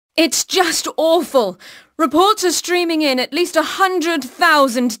It's just awful. Reports are streaming in at least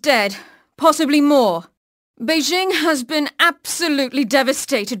 100,000 dead, possibly more. Beijing has been absolutely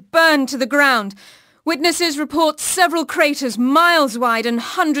devastated, burned to the ground. Witnesses report several craters miles wide and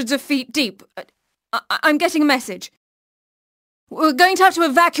hundreds of feet deep. I'm getting a message. We're going to have to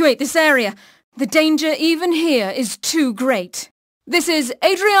evacuate this area. The danger even here is too great. This is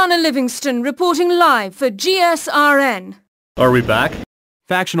Adriana Livingston reporting live for GSRN. Are we back?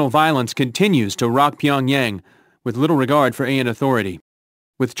 Factional violence continues to rock Pyongyang, with little regard for AN authority.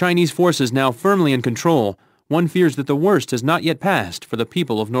 With Chinese forces now firmly in control, one fears that the worst has not yet passed for the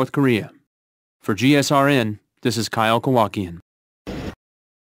people of North Korea. For GSRN, this is Kyle Kowakian.